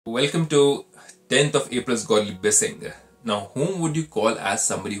Welcome to 10th of April's Godly Blessing. Now, whom would you call as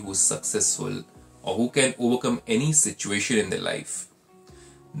somebody who is successful or who can overcome any situation in their life?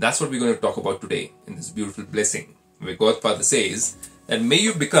 That's what we're going to talk about today in this beautiful blessing, where God Father says that may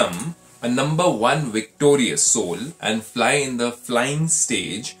you become a number one victorious soul and fly in the flying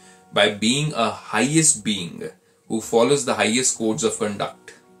stage by being a highest being who follows the highest codes of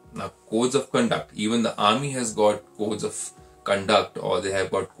conduct. Now, codes of conduct, even the army has got codes of conduct, or they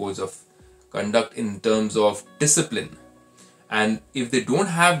have got codes of conduct in terms of discipline. And if they don't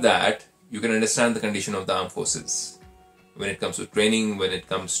have that, you can understand the condition of the armed forces. When it comes to training, when it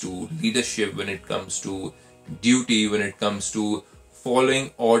comes to leadership, when it comes to duty, when it comes to following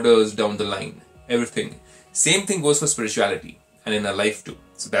orders down the line, everything. Same thing goes for spirituality and in our life too.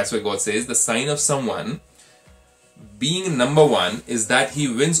 So that's why God says the sign of someone being number one is that he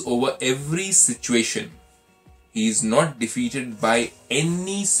wins over every situation. He is not defeated by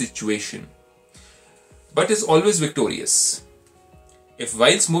any situation, but is always victorious. If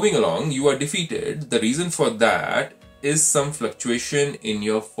whilst moving along you are defeated, the reason for that is some fluctuation in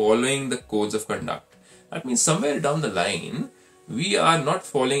your following the codes of conduct. That means somewhere down the line, we are not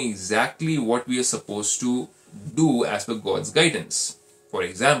following exactly what we are supposed to do as per God's guidance. For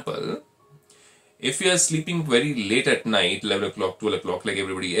example, if you are sleeping very late at night, 11 o'clock, 12 o'clock like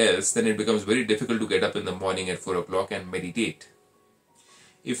everybody else, then it becomes very difficult to get up in the morning at 4 o'clock and meditate.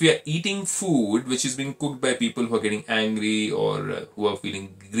 If you are eating food which is being cooked by people who are getting angry or who are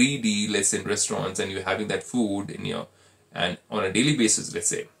feeling greedy, let's say in restaurants, and you're having that food in your, and on a daily basis, let's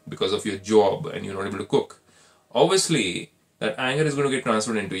say, because of your job and you're not able to cook, obviously that anger is going to get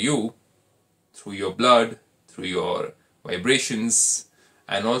transferred into you through your blood, through your vibrations,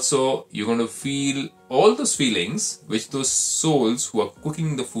 and also you're going to feel all those feelings which those souls who are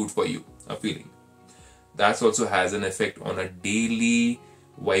cooking the food for you are feeling. That also has an effect on a daily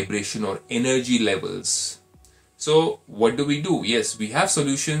vibration or energy levels. So what do? Yes, we have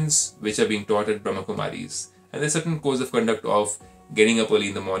solutions which are being taught at Brahmakumaris, and there's certain codes of conduct of getting up early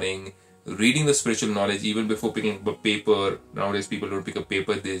in the morning, reading the spiritual knowledge even before picking up a paper. Nowadays people don't pick up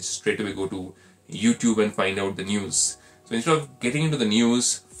paper, they straight away go to YouTube and find out the news. So instead of getting into the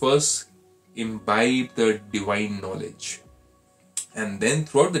news, first imbibe the divine knowledge, and then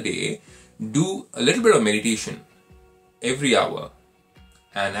throughout the day do a little bit of meditation every hour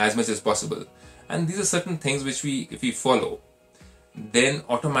and as much as possible. And these are certain things which if we follow, then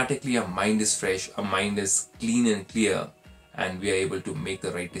automatically our mind is fresh, our mind is clean and clear, and we are able to make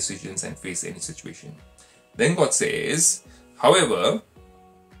the right decisions and face any situation. Then God says, however,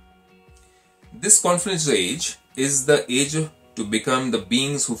 this confidence age is the age to become the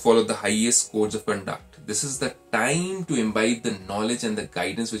beings who follow the highest codes of conduct. This is the time to imbibe the knowledge and the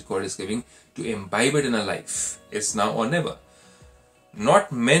guidance which God is giving, to imbibe it in our life. It's now or never.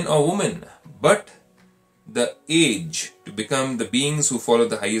 Not men or women, but the age to become the beings who follow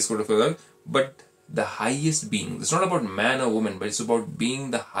the highest code of conduct, but the highest being. It's not about man or woman, but it's about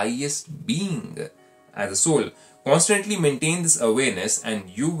being the highest being as a soul. Constantly maintain this awareness and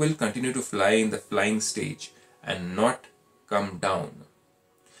you will continue to fly in the flying stage and not come down.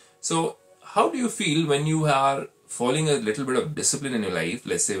 So how do you feel when you are following a little bit of discipline in your life?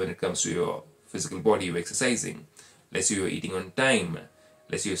 Let's say when it comes to your physical body, you're exercising. Let's say you're eating on time.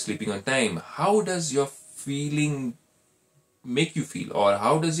 Let's say you're sleeping on time. How does your feeling make you feel? Or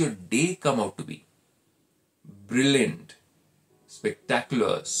how does your day come out to be? Brilliant,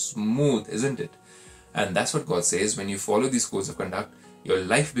 spectacular, smooth, isn't it? And that's what God says. When you follow these codes of conduct, your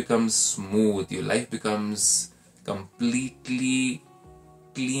life becomes smooth. Your life becomes completely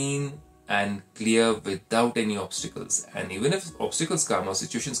clean and clear without any obstacles. And even if obstacles come or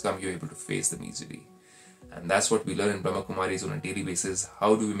situations come, you're able to face them easily. And that's what we learn in Brahmakumaris on a daily basis.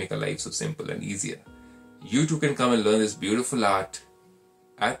 How do we make our life so simple and easier? You too can come and learn this beautiful art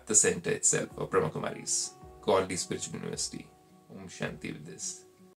at the center itself of Brahmakumaris, Godly Spiritual University. Om Shanti with this.